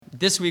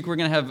This week we're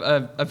going to have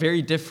a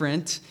very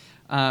different,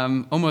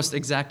 almost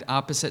exact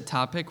opposite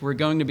topic. We're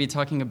going to be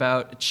talking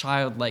about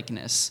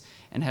childlikeness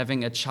and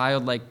having a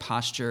childlike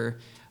posture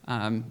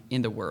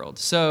in the world.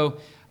 So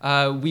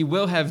we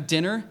will have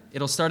dinner.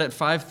 It'll start at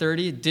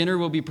 5:30. Dinner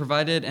will be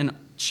provided, and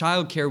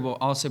childcare will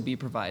also be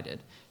provided.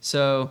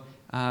 So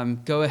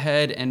go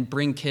ahead and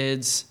bring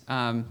kids.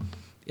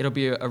 It'll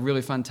be a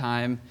really fun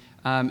time.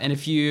 And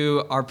if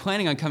you are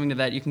planning on coming to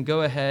that, you can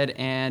go ahead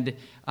and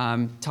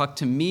talk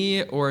to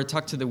me or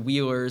talk to the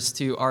Wheelers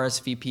to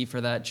RSVP for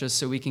that, just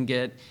so we can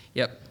get,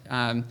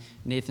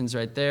 Nathan's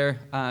right there,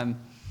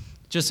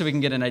 just so we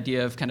can get an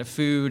idea of kind of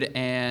food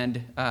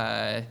and,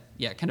 kind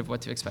of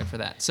what to expect for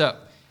that. So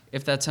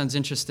if that sounds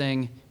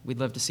interesting, we'd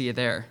love to see you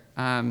there.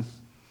 And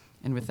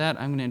with that,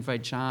 I'm going to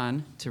invite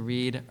John to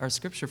read our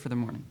scripture for the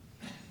morning.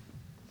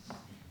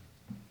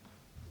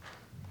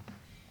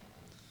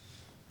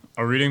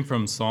 A reading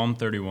from Psalm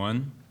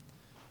 31.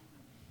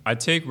 I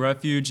take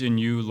refuge in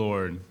you,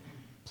 Lord.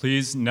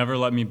 Please never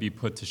let me be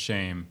put to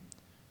shame.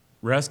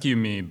 Rescue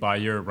me by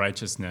your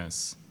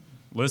righteousness.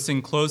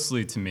 Listen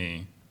closely to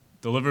me.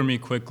 Deliver me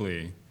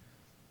quickly.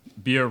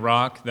 Be a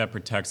rock that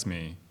protects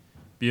me.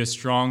 Be a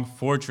strong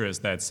fortress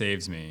that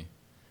saves me.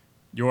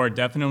 You are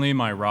definitely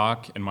my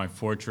rock and my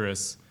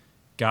fortress.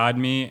 Guide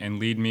me and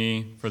lead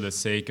me for the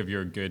sake of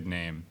your good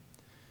name.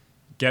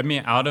 Get me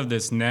out of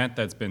this net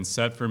that's been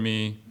set for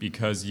me,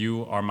 because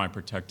you are my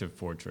protective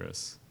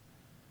fortress.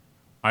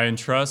 I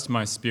entrust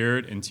my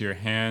spirit into your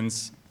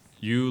hands,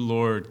 you,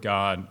 Lord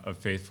God of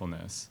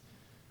faithfulness.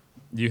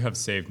 You have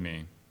saved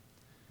me.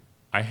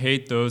 I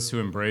hate those who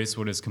embrace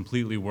what is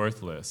completely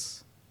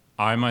worthless.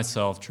 I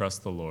myself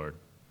trust the Lord.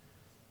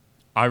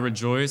 I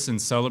rejoice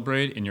and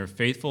celebrate in your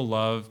faithful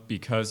love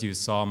because you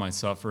saw my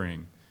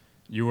suffering.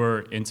 You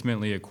were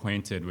intimately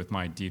acquainted with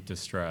my deep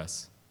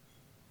distress.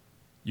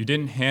 You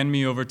didn't hand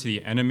me over to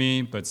the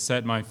enemy, but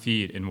set my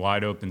feet in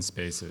wide open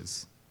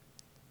spaces.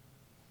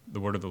 The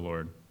word of the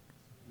Lord.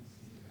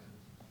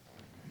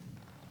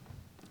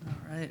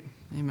 All right.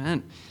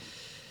 Amen.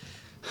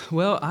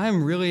 Well,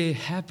 I'm really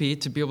happy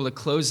to be able to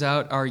close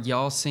out our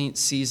Y'all Saints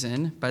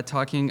season by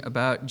talking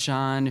about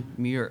John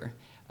Muir.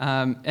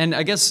 And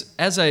I guess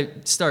as I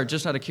start,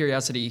 just out of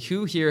curiosity,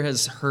 who here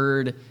has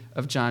heard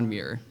of John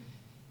Muir?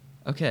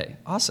 Okay,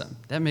 awesome.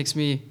 That makes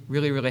me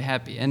really, really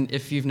happy. And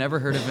if you've never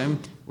heard of him,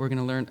 we're going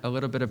to learn a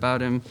little bit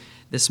about him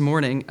this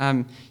morning.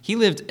 He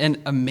lived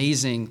an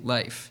amazing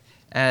life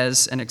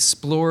as an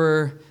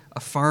explorer,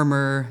 a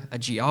farmer, a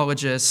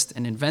geologist,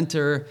 an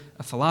inventor,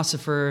 a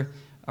philosopher,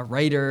 a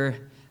writer,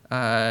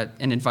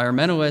 an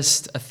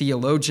environmentalist, a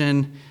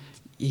theologian.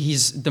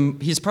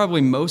 He's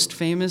probably most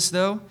famous,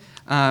 though,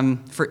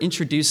 for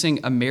introducing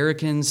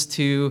Americans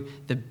to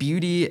the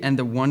beauty and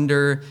the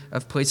wonder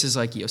of places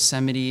like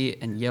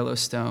Yosemite and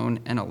Yellowstone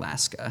and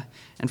Alaska,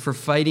 and for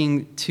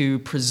fighting to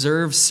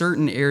preserve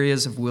certain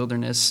areas of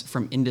wilderness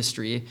from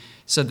industry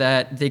so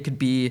that they could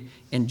be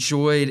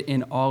enjoyed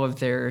in all of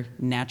their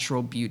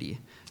natural beauty.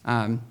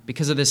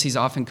 Because of this, he's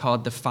often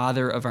called the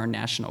father of our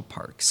national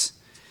parks.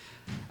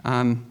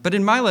 But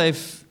in my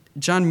life,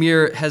 John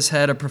Muir has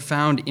had a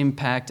profound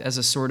impact as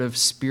a sort of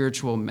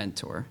spiritual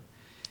mentor.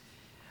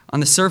 On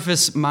the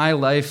surface, my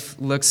life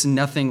looks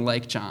nothing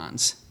like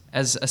John's.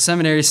 As a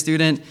seminary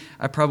student,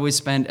 I probably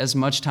spent as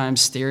much time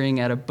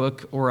staring at a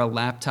book or a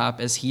laptop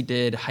as he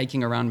did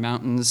hiking around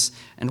mountains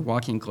and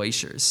walking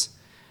glaciers.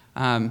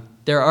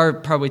 There are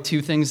probably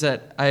two things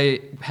that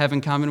I have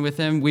in common with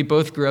him. We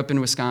both grew up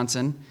in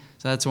Wisconsin,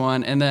 so that's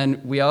one. And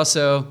then we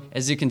also,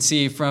 as you can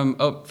see from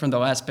the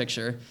last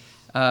picture,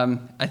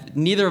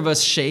 neither of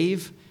us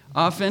shave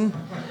often.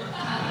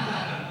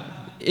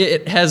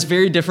 It has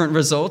very different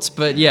results,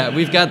 but yeah,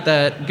 we've got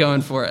that going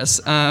for us.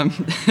 Now,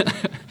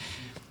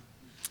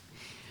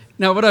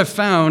 what I've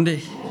found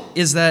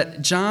is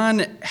that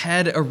John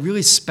had a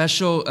really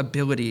special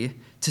ability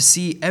to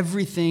see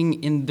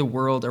everything in the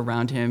world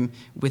around him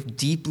with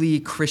deeply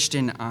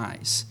Christian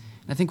eyes.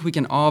 I think we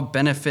can all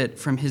benefit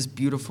from his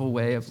beautiful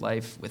way of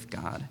life with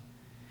God.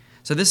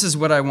 So this is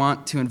what I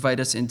want to invite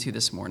us into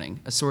this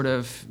morning, a sort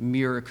of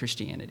mirror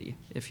Christianity,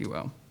 if you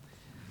will.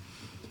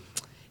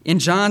 In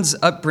John's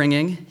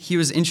upbringing, he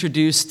was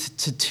introduced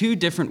to two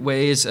different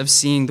ways of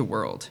seeing the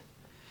world.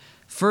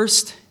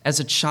 First,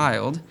 as a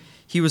child,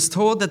 he was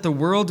told that the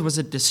world was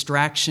a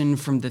distraction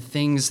from the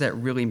things that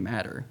really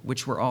matter,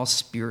 which were all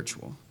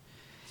spiritual.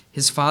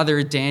 His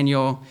father,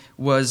 Daniel,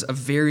 was a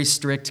very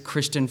strict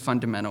Christian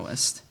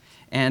fundamentalist,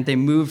 and they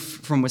moved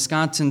from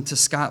Wisconsin to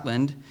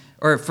Scotland,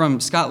 or from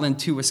Scotland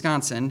to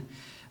Wisconsin,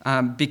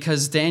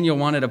 because Daniel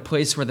wanted a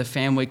place where the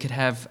family could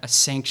have a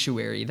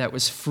sanctuary that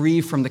was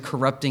free from the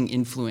corrupting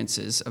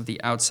influences of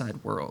the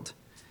outside world.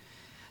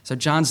 So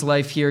John's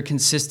life here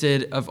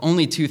consisted of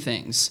only two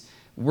things: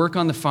 work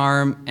on the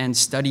farm and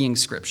studying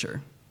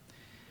Scripture.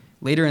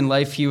 Later in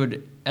life, he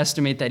would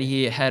estimate that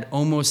he had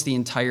almost the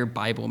entire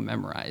Bible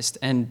memorized,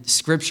 and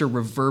Scripture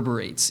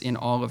reverberates in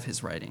all of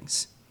his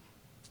writings.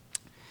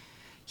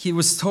 He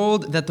was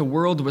told that the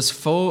world was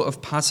full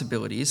of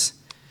possibilities,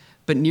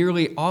 but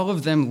nearly all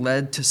of them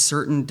led to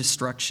certain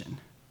destruction.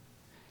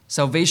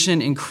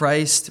 Salvation in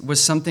Christ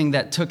was something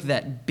that took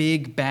that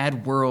big,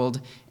 bad world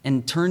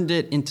and turned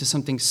it into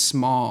something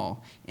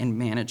small and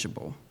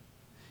manageable.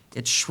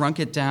 It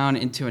shrunk it down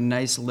into a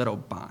nice little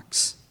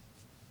box.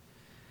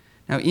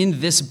 Now,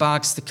 in this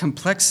box, the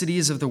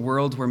complexities of the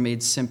world were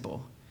made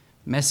simple.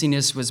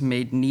 Messiness was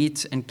made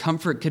neat, and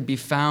comfort could be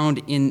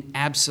found in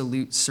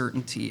absolute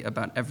certainty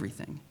about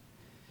everything.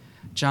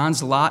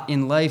 John's lot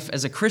in life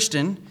as a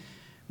Christian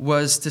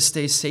was to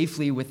stay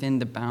safely within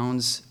the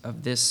bounds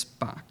of this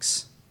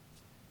box.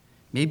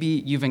 Maybe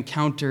you've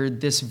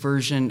encountered this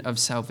version of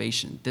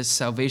salvation, this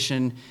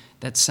salvation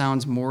that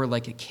sounds more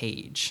like a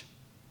cage.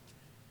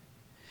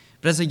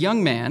 But as a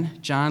young man,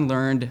 John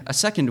learned a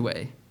second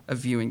way of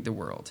viewing the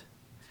world.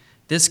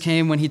 This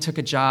came when he took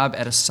a job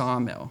at a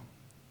sawmill.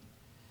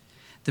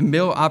 The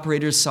mill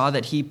operators saw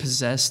that he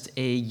possessed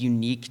a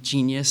unique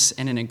genius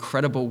and an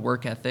incredible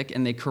work ethic,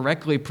 and they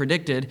correctly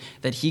predicted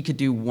that he could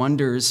do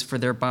wonders for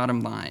their bottom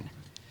line.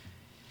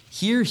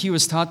 Here he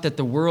was taught that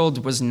the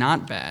world was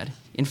not bad.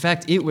 In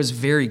fact, it was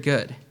very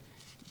good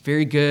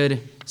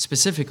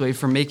specifically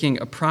for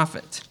making a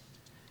profit.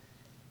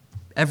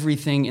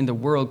 Everything in the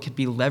world could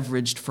be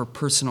leveraged for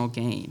personal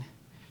gain.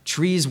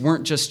 Trees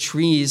weren't just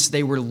trees,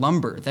 they were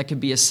lumber that could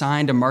be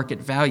assigned a market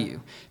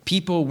value.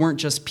 People weren't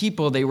just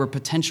people, they were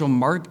potential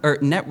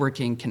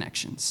networking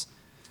connections.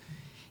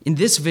 In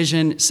this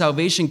vision,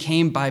 salvation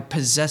came by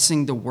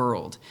possessing the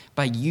world,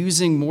 by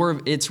using more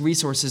of its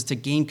resources to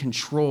gain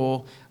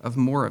control of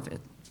more of it.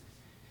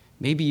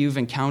 Maybe you've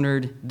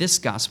encountered this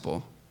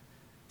gospel.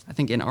 I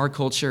think in our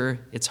culture,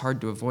 it's hard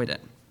to avoid it.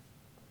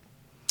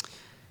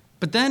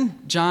 But then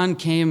John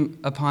came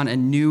upon a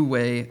new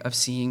way of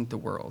seeing the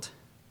world.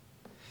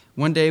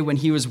 One day when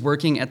he was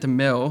working at the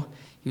mill,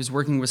 he was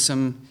working with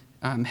some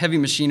heavy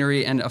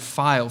machinery, and a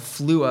file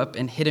flew up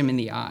and hit him in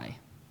the eye.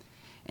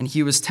 And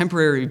he was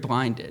temporarily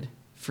blinded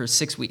for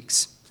 6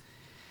 weeks.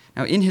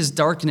 Now, in his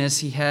darkness,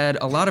 he had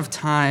a lot of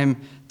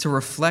time to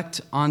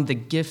reflect on the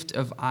gift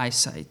of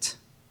eyesight.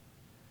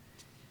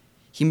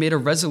 He made a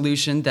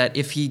resolution that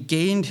if he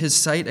gained his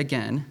sight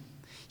again,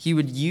 he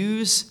would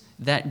use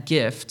that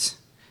gift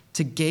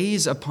to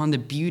gaze upon the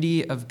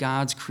beauty of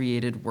God's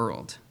created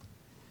world.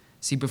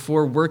 See,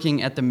 before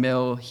working at the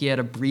mill, he had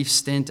a brief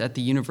stint at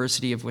the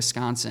University of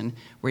Wisconsin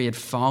where he had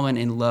fallen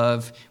in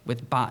love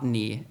with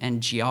botany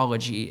and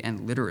geology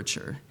and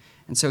literature.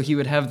 And so he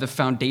would have the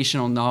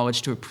foundational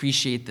knowledge to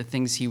appreciate the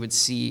things he would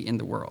see in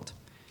the world.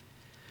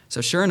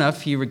 So sure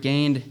enough, he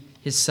regained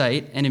his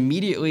sight, and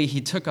immediately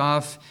he took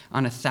off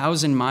on a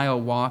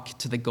 1,000-mile walk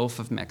to the Gulf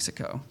of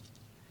Mexico.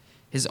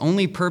 His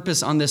only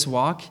purpose on this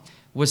walk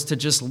was to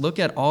just look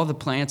at all the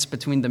plants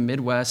between the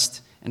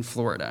Midwest and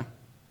Florida.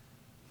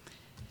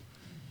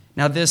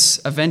 Now, this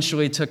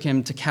eventually took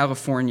him to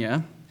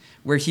California,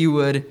 where he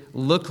would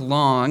look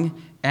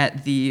long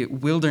at the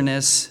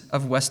wilderness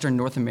of Western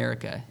North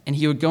America. And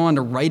he would go on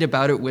to write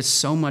about it with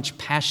so much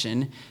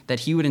passion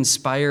that he would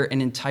inspire an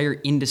entire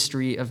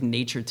industry of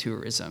nature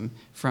tourism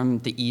from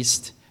the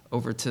East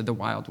over to the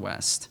Wild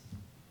West.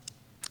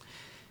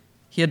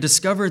 He had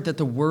discovered that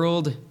the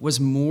world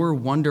was more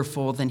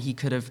wonderful than he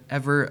could have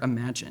ever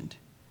imagined,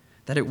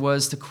 that it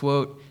was, to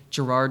quote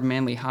Gerard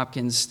Manley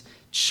Hopkins,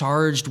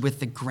 charged with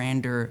the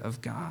grandeur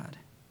of God.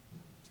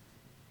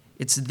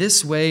 It's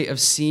this way of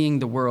seeing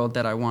the world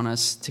that I want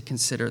us to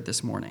consider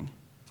this morning.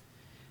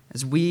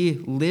 As we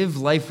live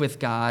life with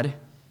God,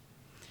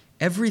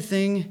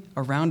 everything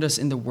around us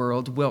in the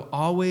world will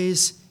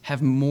always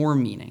have more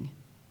meaning,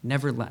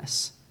 never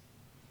less.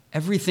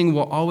 Everything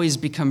will always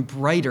become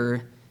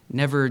brighter,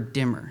 never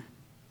dimmer.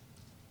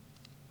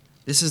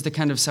 This is the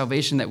kind of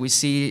salvation that we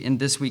see in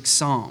this week's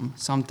Psalm,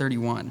 Psalm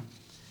 31.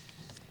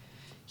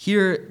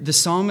 Here, the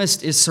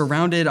psalmist is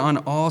surrounded on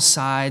all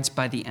sides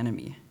by the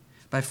enemy,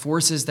 by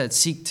forces that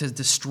seek to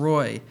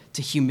destroy,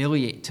 to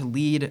humiliate, to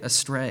lead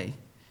astray.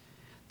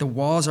 The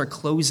walls are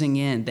closing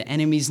in. The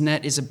enemy's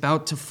net is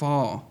about to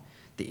fall.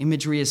 The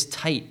imagery is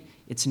tight.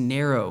 It's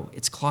narrow.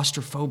 It's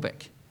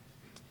claustrophobic.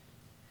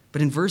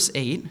 But in verse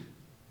 8,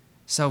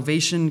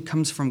 salvation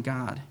comes from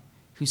God,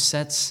 who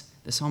sets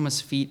the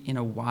psalmist's feet in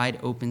a wide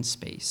open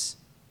space.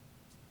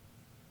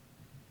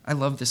 I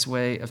love this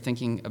way of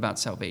thinking about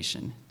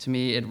salvation. To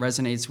me, it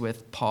resonates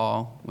with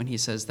Paul when he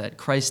says that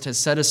Christ has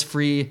set us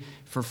free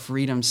for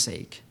freedom's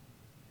sake.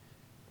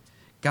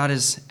 God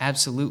is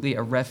absolutely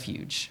a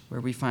refuge where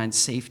we find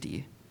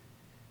safety.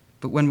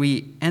 But when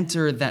we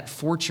enter that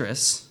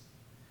fortress,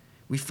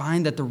 we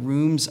find that the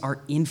rooms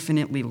are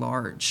infinitely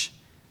large,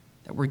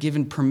 that we're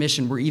given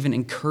permission, we're even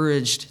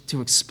encouraged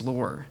to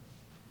explore.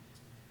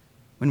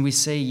 When we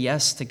say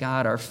yes to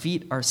God, our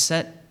feet are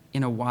set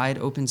in a wide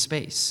open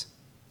space.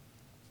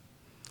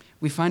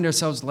 We find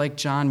ourselves like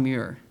John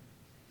Muir,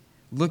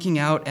 looking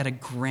out at a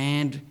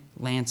grand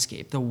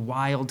landscape, the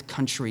wild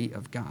country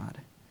of God.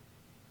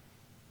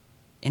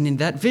 And in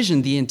that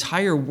vision, the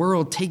entire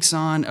world takes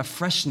on a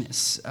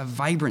freshness, a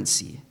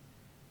vibrancy.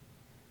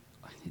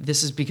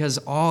 This is because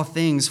all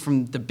things,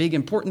 from the big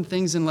important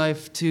things in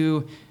life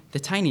to the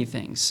tiny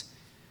things,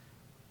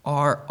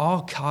 are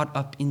all caught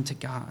up into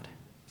God.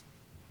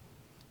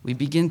 We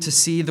begin to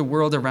see the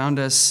world around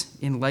us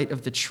in light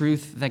of the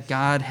truth that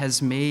God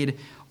has made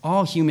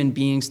all human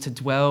beings to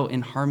dwell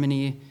in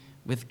harmony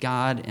with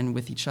God and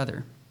with each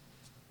other.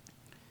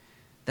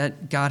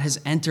 That God has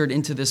entered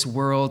into this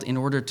world in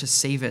order to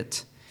save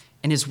it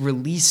and is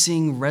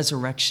releasing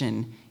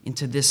resurrection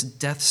into this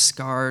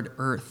death-scarred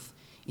earth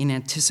in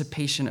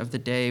anticipation of the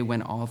day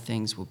when all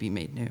things will be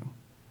made new.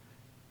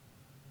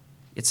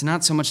 It's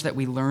not so much that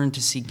we learn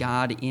to see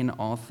God in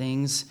all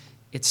things,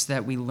 it's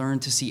that we learn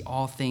to see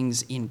all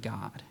things in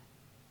God.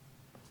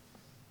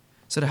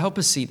 So to help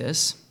us see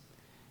this,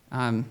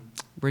 we're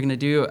going to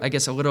do, I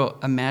guess, a little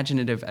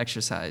imaginative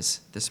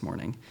exercise this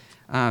morning.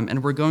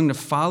 And we're going to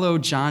follow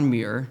John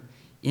Muir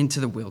into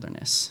the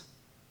wilderness.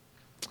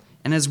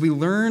 And as we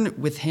learn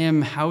with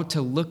him how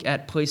to look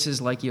at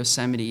places like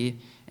Yosemite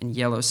and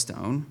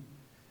Yellowstone,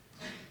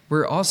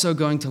 we're also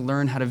going to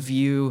learn how to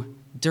view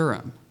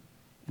Durham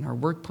and our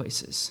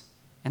workplaces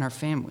and our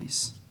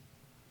families.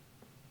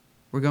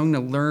 We're going to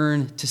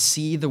learn to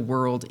see the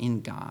world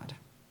in God.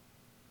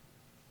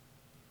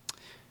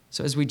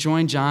 So as we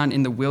join John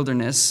in the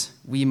wilderness,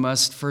 we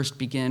must first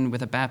begin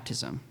with a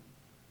baptism.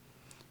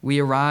 We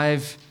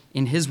arrive,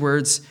 in his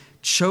words,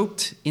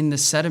 choked in the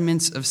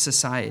sediments of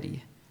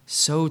society,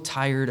 so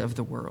tired of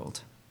the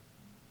world.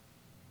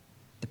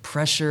 The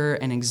pressure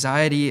and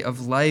anxiety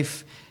of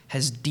life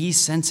has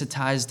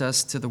desensitized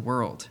us to the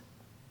world.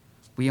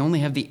 We only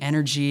have the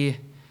energy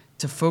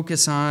to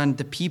focus on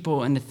the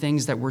people and the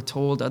things that we're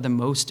told are the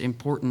most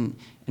important,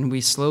 and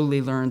we slowly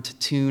learn to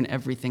tune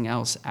everything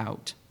else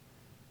out.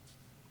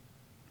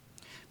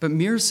 But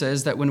Muir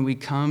says that when we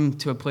come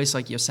to a place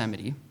like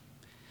Yosemite,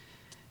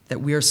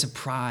 that we are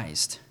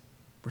surprised,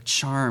 we're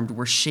charmed,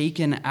 we're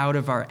shaken out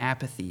of our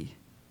apathy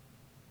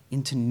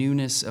into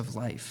newness of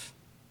life.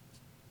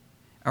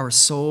 Our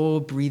soul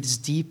breathes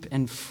deep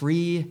and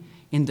free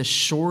in the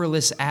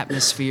shoreless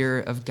atmosphere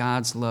of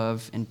God's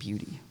love and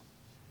beauty.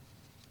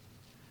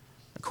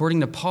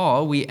 According to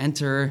Paul, we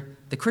enter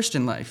the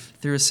Christian life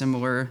through a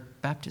similar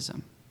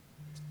baptism.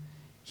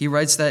 He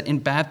writes that in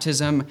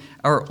baptism,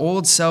 our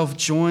old self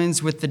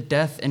joins with the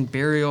death and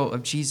burial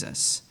of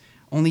Jesus,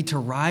 only to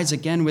rise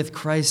again with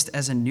Christ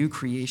as a new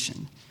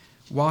creation,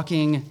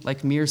 walking,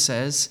 like Muir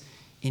says,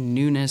 in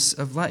newness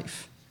of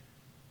life.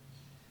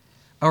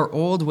 Our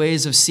old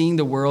ways of seeing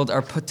the world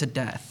are put to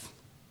death,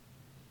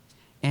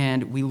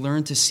 and we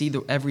learn to see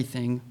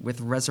everything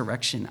with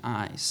resurrection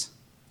eyes.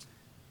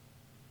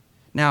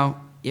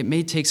 Now, it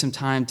may take some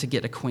time to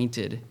get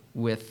acquainted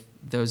with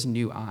those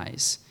new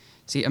eyes.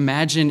 See,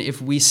 imagine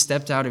if we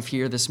stepped out of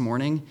here this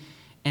morning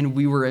and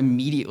we were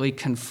immediately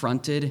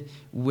confronted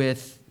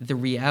with the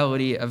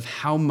reality of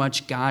how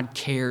much God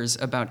cares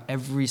about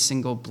every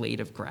single blade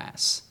of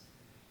grass,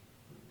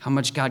 how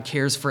much God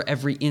cares for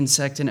every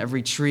insect and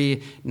every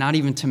tree, not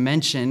even to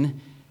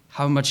mention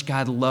how much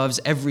God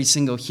loves every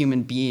single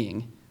human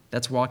being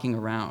that's walking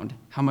around,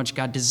 how much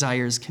God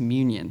desires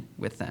communion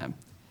with them.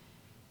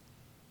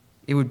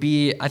 It would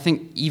be, I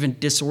think, even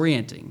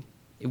disorienting.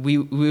 We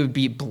would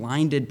be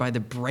blinded by the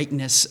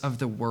brightness of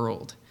the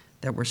world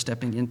that we're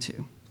stepping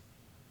into.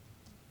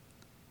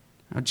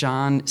 Now,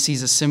 John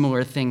sees a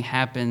similar thing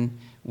happen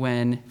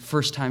when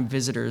first-time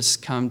visitors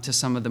come to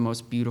some of the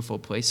most beautiful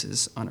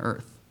places on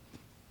earth.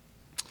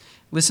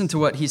 Listen to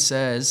what he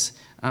says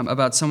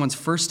about someone's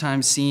first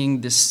time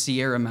seeing the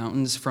Sierra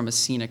Mountains from a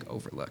scenic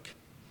overlook.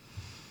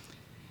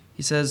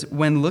 He says,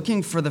 when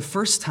looking for the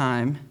first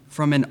time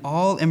from an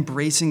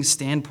all-embracing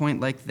standpoint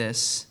like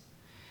this,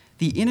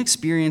 the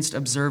inexperienced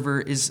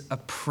observer is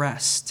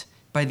oppressed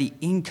by the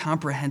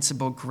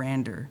incomprehensible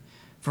grandeur,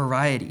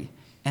 variety,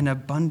 and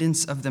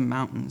abundance of the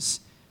mountains,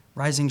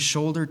 rising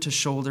shoulder to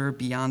shoulder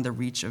beyond the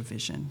reach of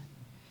vision.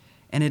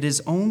 And it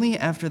is only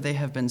after they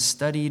have been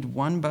studied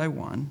one by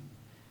one,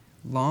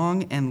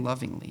 long and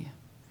lovingly,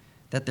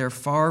 that their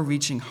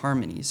far-reaching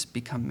harmonies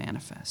become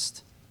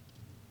manifest.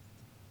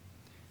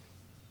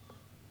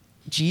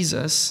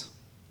 Jesus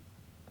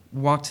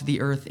walked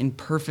the earth in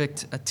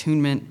perfect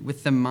attunement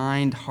with the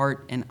mind,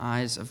 heart, and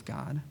eyes of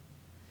God.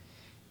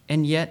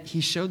 And yet he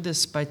showed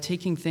this by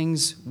taking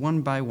things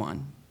one by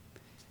one,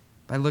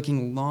 by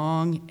looking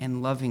long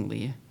and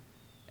lovingly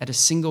at a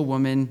single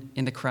woman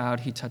in the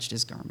crowd who touched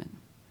his garment,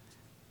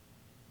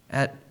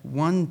 at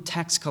one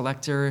tax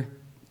collector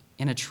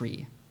in a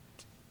tree,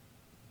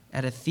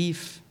 at a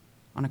thief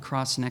on a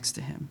cross next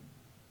to him.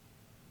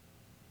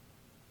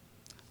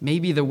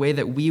 Maybe the way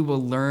that we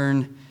will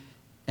learn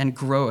and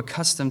grow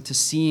accustomed to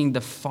seeing the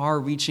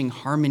far-reaching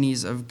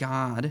harmonies of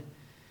God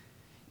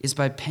is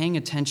by paying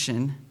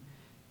attention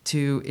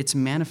to its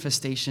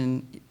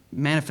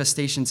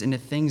manifestations in the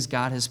things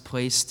God has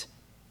placed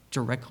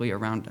directly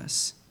around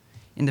us,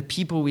 in the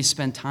people we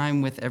spend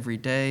time with every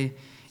day,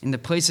 in the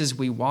places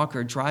we walk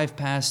or drive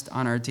past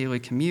on our daily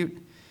commute,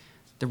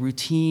 the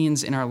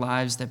routines in our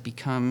lives that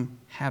become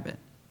habit.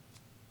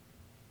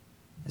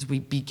 As we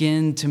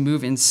begin to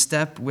move in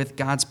step with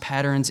God's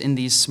patterns in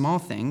these small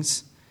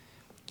things,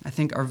 I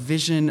think our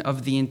vision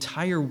of the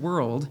entire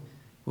world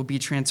will be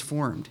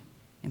transformed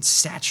and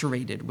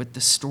saturated with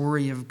the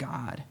story of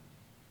God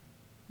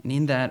And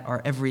in that,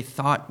 our every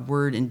thought,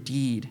 word, and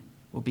deed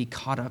will be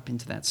caught up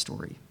into that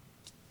story.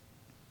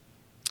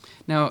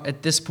 Now,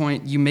 at this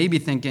point, you may be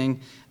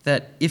thinking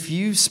that if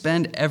you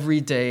spend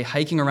every day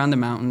hiking around the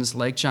mountains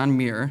like John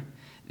Muir,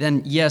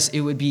 then yes,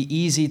 it would be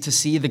easy to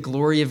see the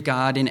glory of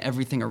God in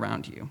everything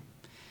around you.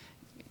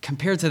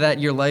 Compared to that,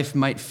 your life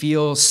might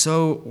feel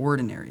so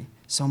ordinary,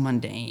 so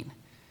mundane.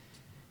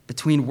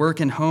 Between work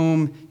and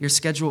home, your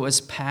schedule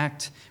is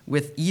packed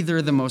with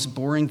either the most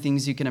boring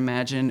things you can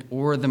imagine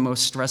or the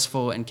most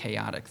stressful and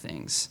chaotic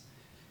things.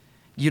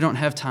 You don't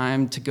have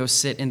time to go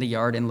sit in the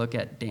yard and look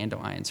at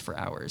dandelions for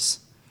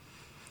hours.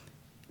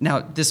 Now,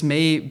 this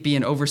may be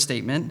an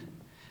overstatement,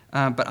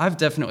 but I've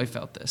definitely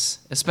felt this,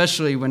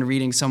 especially when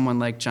reading someone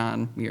like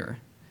John Muir.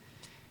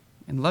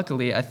 And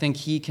luckily, I think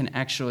he can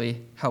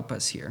actually help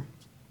us here.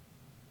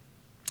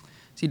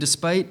 See,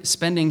 despite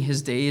spending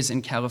his days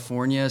in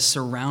California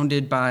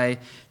surrounded by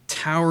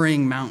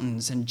towering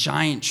mountains and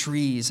giant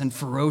trees and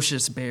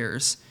ferocious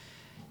bears,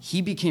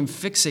 he became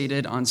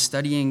fixated on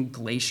studying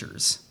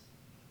glaciers,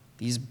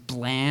 these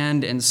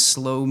bland and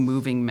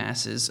slow-moving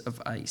masses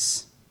of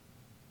ice.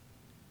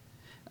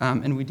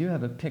 And we do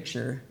have a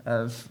picture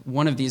of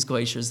one of these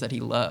glaciers that he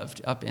loved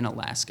up in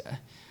Alaska.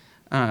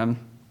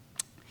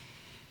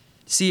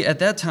 See, at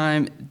that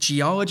time,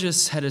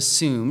 geologists had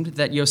assumed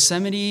that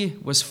Yosemite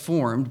was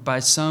formed by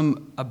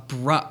some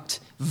abrupt,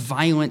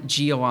 violent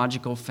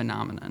geological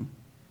phenomenon.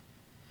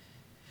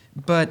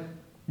 But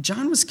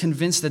John was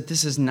convinced that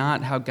this is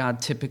not how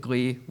God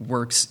typically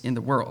works in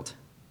the world.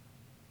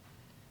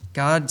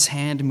 God's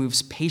hand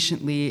moves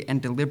patiently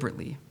and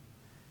deliberately.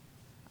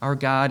 Our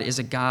God is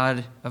a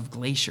God of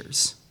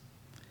glaciers.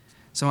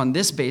 So on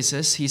this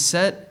basis, he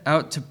set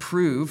out to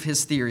prove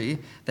his theory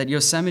that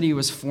Yosemite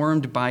was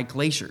formed by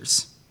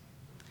glaciers,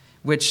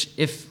 which,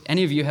 if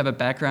any of you have a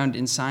background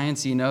in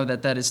science, you know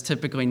that that is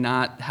typically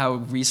not how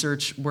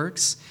research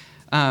works.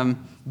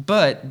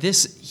 But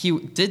he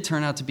did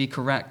turn out to be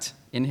correct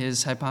in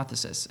his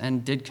hypothesis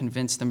and did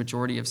convince the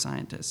majority of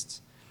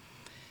scientists.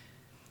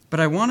 But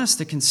I want us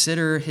to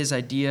consider his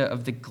idea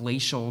of the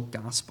glacial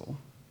gospel.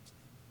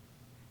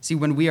 See,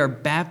 when we are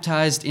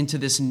baptized into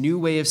this new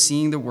way of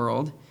seeing the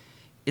world,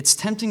 it's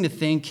tempting to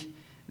think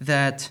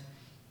that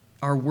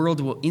our world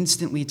will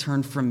instantly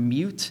turn from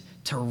mute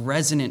to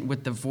resonant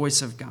with the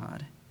voice of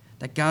God,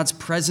 that God's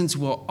presence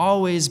will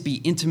always be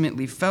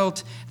intimately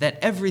felt, that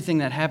everything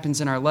that happens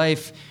in our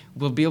life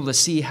will be able to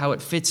see how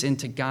it fits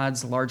into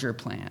God's larger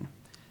plan.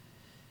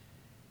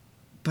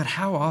 But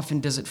how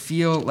often does it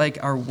feel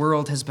like our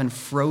world has been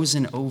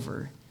frozen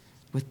over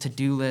with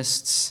to-do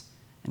lists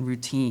and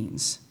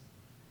routines?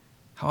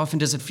 How often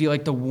does it feel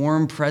like the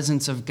warm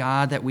presence of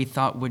God that we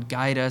thought would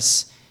guide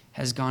us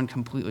has gone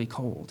completely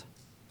cold?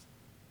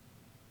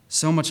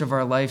 So much of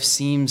our life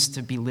seems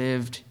to be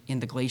lived in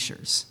the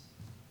glaciers.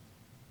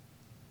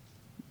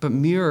 But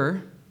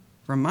Muir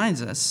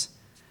reminds us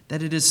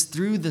that it is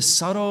through the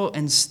subtle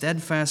and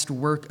steadfast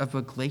work of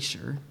a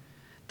glacier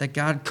that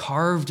God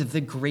carved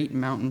the great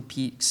mountain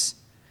peaks,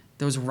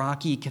 those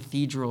rocky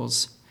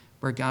cathedrals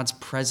where God's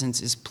presence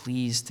is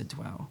pleased to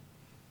dwell.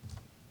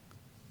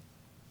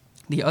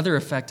 The other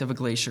effect of a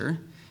glacier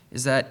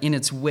is that in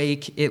its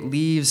wake, it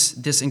leaves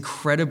this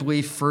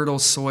incredibly fertile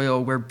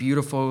soil where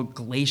beautiful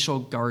glacial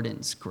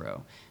gardens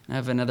grow. I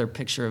have another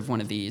picture of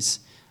one of these.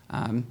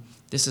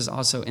 This is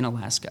also in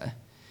Alaska.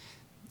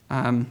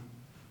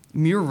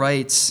 Muir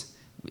writes,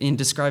 in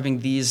describing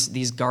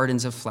these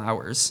gardens of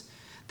flowers,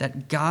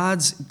 that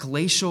God's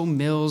glacial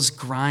mills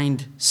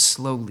grind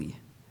slowly,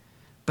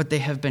 but they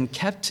have been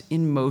kept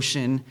in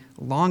motion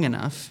long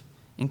enough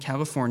in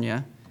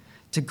California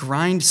to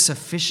grind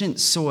sufficient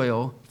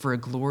soil for a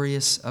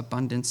glorious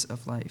abundance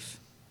of life.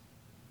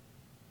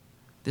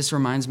 This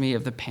reminds me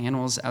of the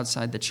panels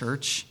outside the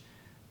church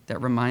that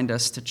remind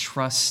us to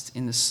trust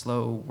in the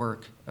slow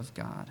work of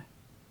God.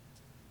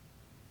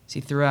 See,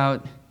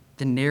 throughout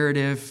the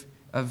narrative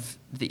of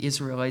the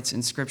Israelites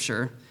in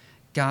Scripture,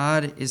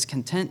 God is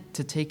content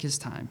to take his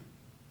time.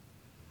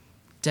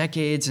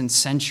 Decades and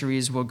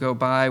centuries will go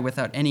by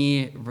without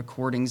any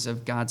recordings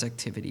of God's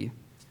activity.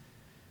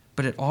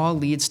 But it all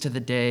leads to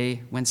the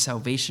day when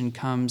salvation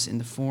comes in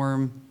the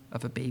form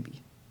of a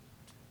baby.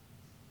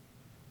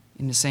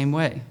 In the same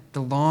way,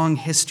 the long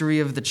history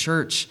of the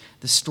church,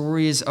 the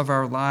stories of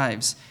our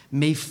lives,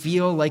 may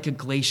feel like a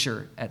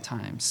glacier at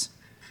times,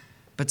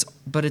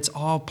 but it's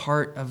all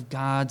part of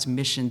God's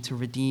mission to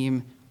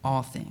redeem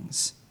all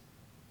things.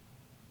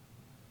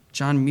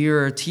 John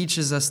Muir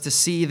teaches us to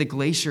see the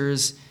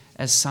glaciers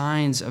as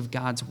signs of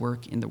God's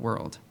work in the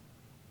world.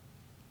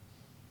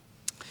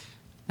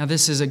 Now,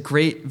 this is a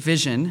great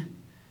vision,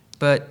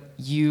 but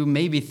you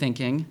may be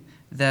thinking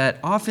that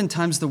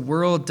oftentimes the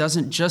world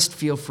doesn't just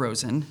feel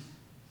frozen.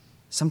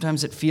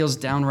 Sometimes it feels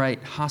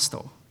downright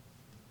hostile.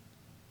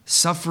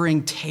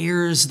 Suffering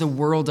tears the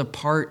world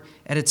apart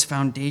at its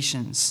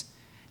foundations,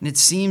 and it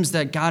seems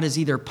that God is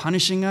either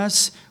punishing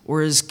us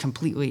or is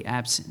completely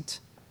absent.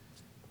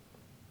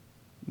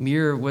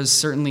 Muir was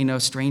certainly no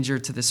stranger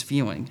to this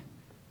feeling.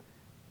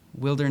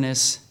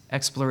 Wilderness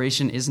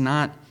exploration is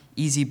not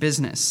easy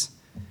business.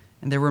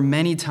 And there were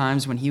many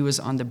times when he was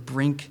on the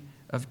brink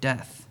of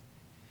death,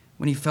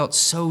 when he felt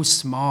so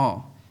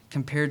small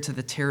compared to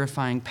the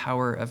terrifying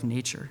power of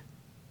nature,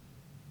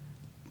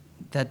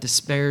 that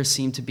despair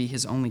seemed to be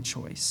his only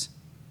choice.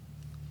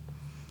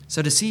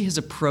 So to see his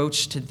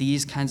approach to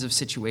these kinds of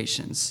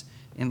situations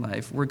in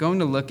life, we're going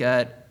to look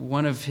at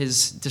one of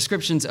his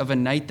descriptions of a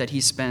night that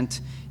he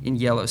spent in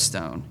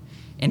Yellowstone,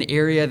 an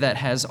area that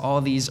has all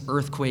these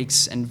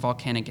earthquakes and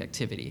volcanic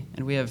activity.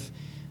 And we have,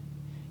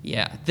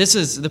 this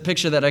is the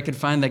picture that I could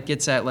find that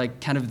gets at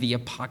like kind of the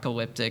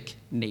apocalyptic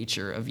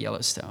nature of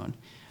Yellowstone.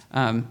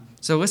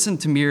 So listen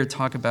to Muir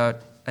talk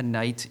about a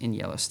night in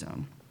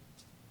Yellowstone.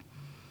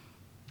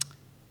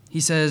 He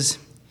says,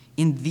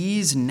 "In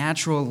these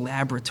natural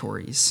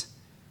laboratories,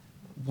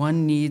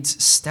 one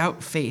needs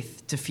stout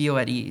faith to feel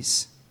at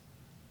ease.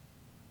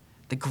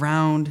 The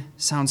ground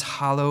sounds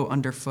hollow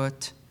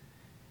underfoot,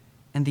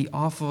 and the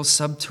awful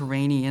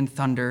subterranean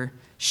thunder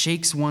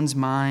shakes one's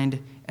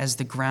mind as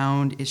the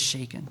ground is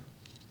shaken,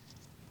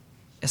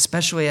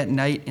 especially at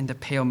night in the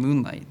pale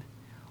moonlight,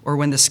 or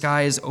when the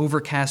sky is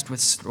overcast with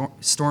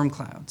storm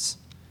clouds.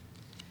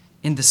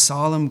 In the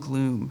solemn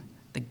gloom,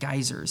 the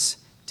geysers,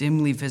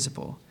 dimly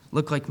visible,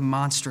 look like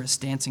monstrous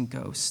dancing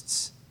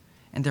ghosts,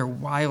 and their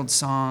wild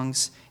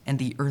songs and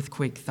the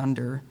earthquake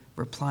thunder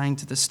replying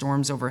to the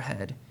storms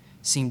overhead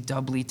seem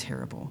doubly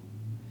terrible,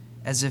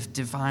 as if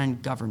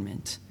divine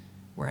government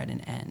were at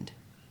an end."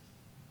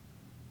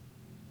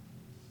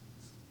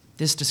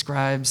 This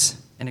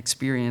describes an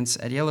experience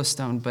at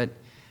Yellowstone, but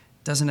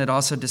doesn't it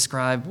also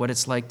describe what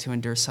it's like to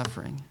endure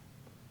suffering?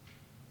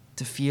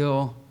 To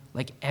feel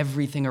like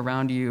everything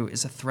around you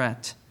is a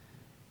threat.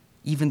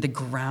 Even the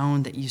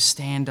ground that you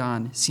stand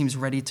on seems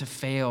ready to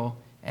fail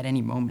at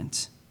any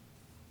moment.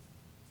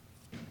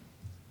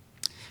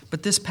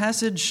 But this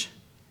passage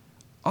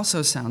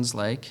also sounds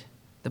like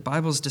the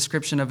Bible's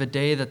description of a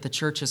day that the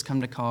church has come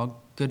to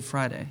call Good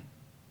Friday,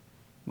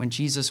 when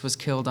Jesus was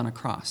killed on a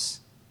cross.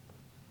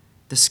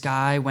 The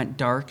sky went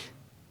dark,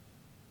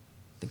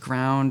 the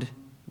ground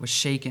was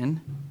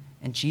shaken,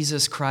 and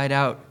Jesus cried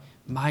out,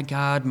 my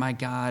God,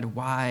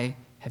 why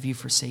have you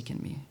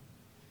forsaken me?"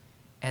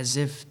 As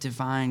if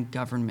divine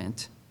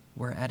government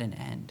were at an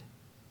end.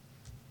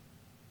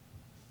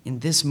 In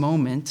this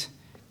moment,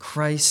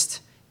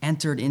 Christ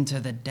entered into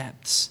the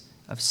depths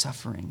of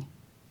suffering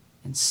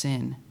and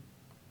sin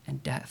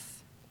and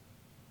death.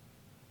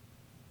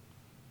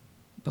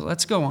 But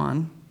let's go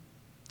on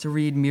to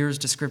read Muir's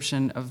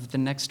description of the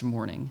next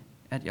morning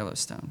at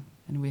Yellowstone.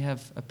 And we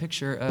have a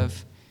picture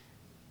of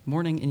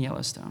morning in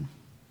Yellowstone.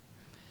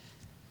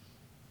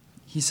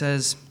 He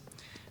says,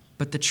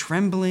 "But the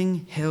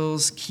trembling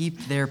hills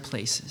keep their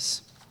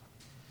places.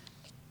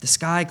 The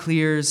sky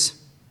clears,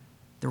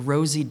 the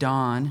rosy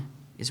dawn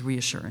is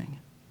reassuring.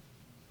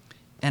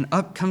 And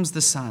up comes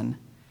the sun,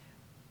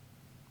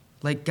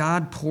 like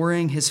God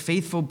pouring his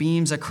faithful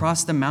beams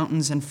across the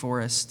mountains and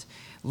forest,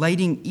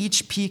 lighting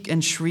each peak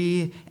and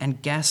tree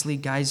and ghastly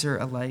geyser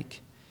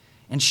alike,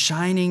 and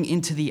shining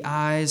into the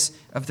eyes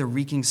of the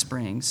reeking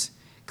springs,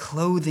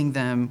 clothing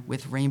them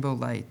with rainbow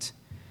light,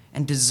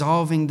 and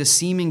dissolving the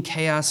seeming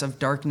chaos of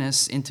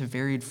darkness into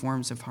varied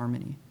forms of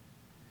harmony.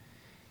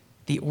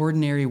 The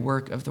ordinary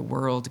work of the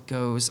world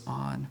goes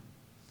on.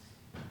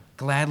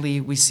 Gladly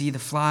we see the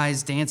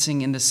flies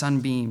dancing in the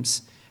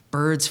sunbeams,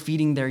 birds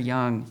feeding their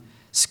young,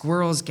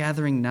 squirrels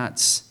gathering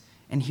nuts,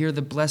 and hear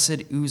the blessed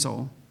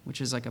ouzel, which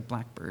is like a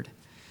blackbird,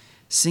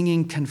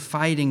 singing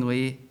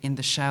confidingly in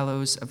the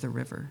shallows of the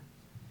river.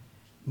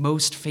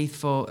 Most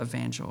faithful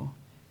evangel,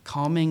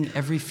 calming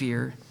every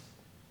fear,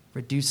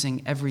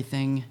 reducing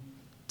everything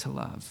to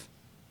love."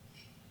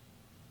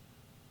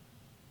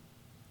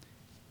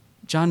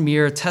 John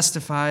Muir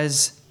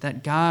testifies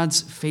that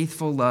God's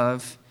faithful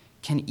love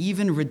can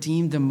even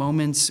redeem the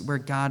moments where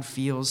God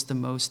feels the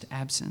most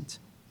absent.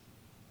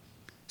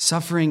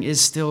 Suffering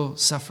is still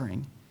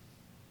suffering,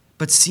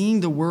 but seeing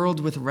the world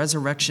with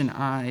resurrection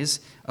eyes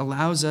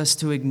allows us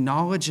to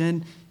acknowledge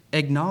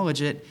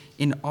it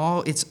in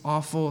all its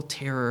awful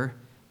terror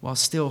while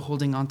still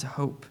holding on to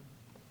hope.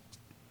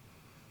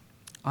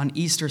 On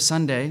Easter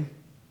Sunday,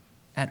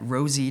 at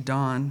rosy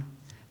dawn,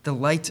 the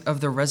light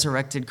of the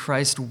resurrected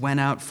Christ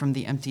went out from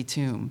the empty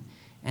tomb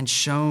and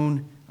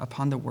shone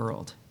upon the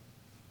world.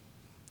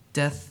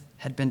 Death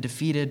had been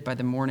defeated by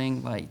the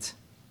morning light.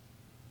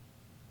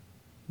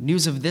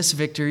 News of this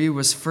victory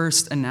was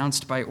first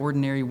announced by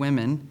ordinary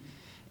women,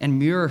 and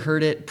Muir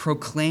heard it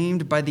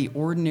proclaimed by the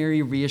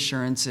ordinary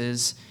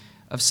reassurances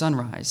of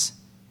sunrise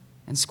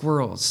and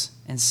squirrels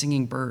and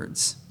singing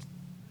birds.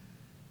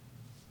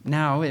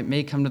 Now it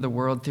may come to the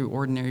world through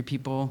ordinary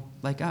people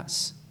like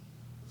us.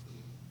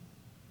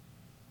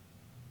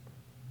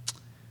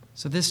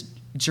 So this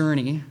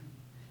journey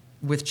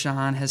with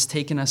John has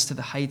taken us to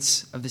the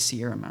heights of the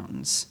Sierra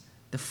Mountains,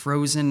 to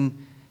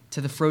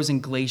the frozen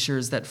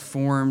glaciers that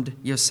formed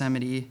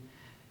Yosemite,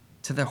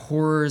 to the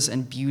horrors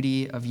and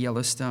beauty of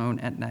Yellowstone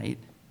at night.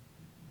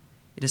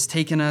 It has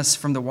taken us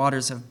from the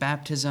waters of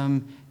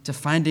baptism to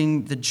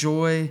finding the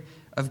joy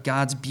of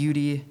God's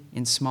beauty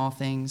in small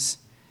things,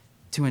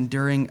 to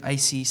enduring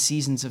icy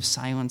seasons of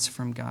silence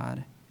from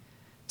God,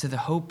 to the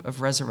hope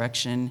of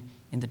resurrection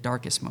in the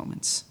darkest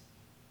moments.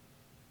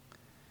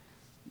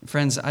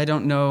 Friends, I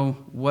don't know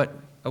what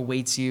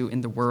awaits you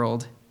in the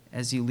world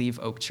as you leave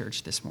Oak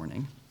Church this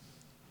morning.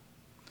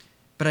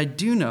 But I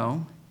do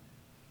know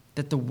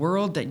that the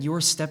world that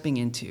you're stepping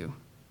into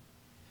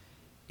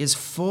is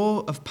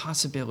full of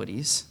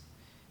possibilities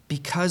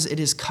because it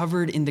is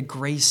covered in the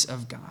grace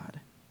of God,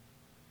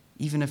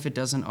 even if it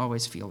doesn't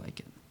always feel like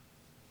it.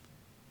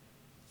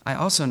 I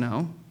also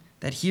know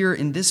that here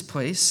in this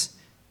place,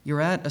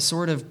 you're at a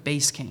sort of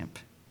base camp,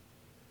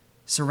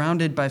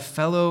 surrounded by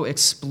fellow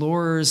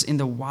explorers in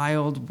the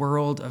wild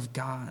world of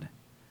God.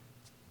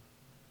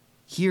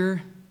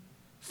 Here,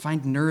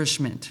 find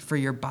nourishment for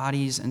your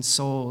bodies and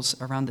souls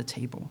around the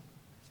table.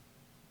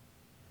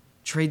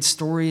 Trade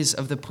stories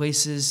of the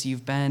places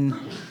you've been,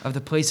 of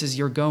the places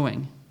you're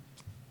going.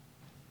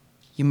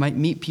 You might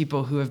meet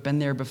people who have been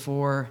there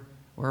before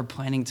or are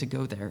planning to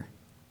go there.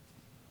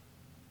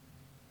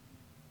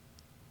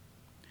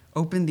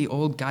 Open the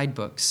old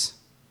guidebooks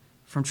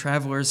from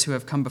travelers who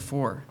have come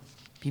before,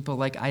 people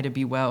like Ida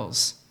B.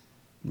 Wells,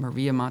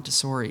 Maria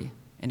Montessori,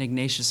 and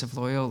Ignatius of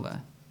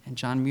Loyola, and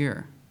John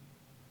Muir.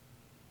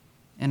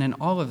 And in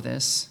all of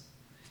this,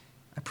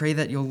 I pray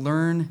that you'll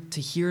learn to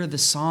hear the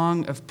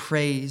song of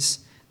praise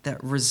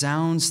that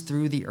resounds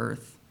through the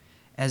earth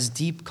as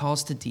deep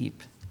calls to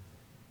deep,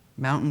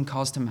 mountain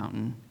calls to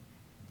mountain,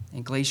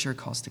 and glacier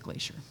calls to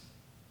glacier.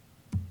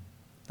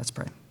 Let's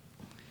pray.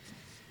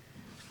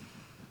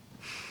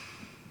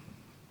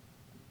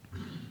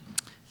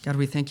 God,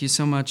 we thank you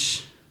so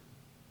much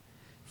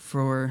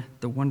for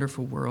the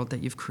wonderful world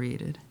that you've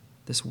created,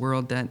 this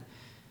world that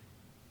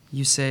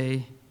you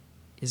say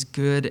is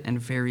good and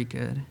very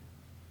good.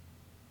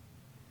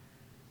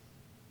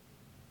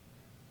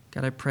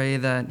 God, I pray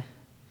that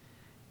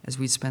as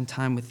we spend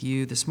time with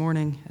you this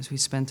morning, as we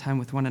spend time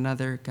with one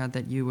another, God,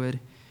 that you would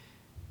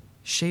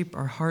shape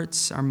our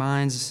hearts, our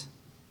minds,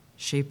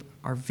 shape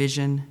our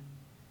vision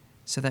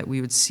so that we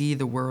would see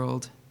the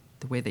world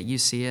the way that you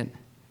see it,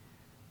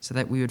 so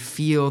that we would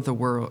feel the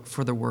world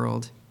for the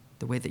world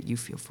the way that you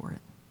feel for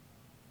it.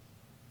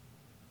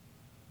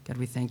 God,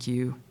 we thank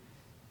you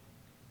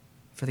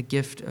for the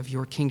gift of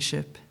your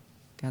kingship,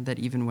 God, that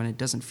even when it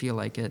doesn't feel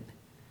like it,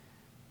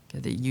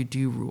 God, that you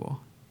do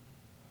rule,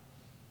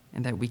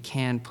 and that we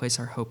can place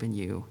our hope in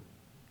you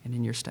and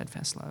in your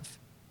steadfast love.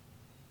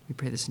 We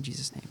pray this in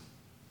Jesus' name.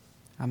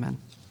 Amen.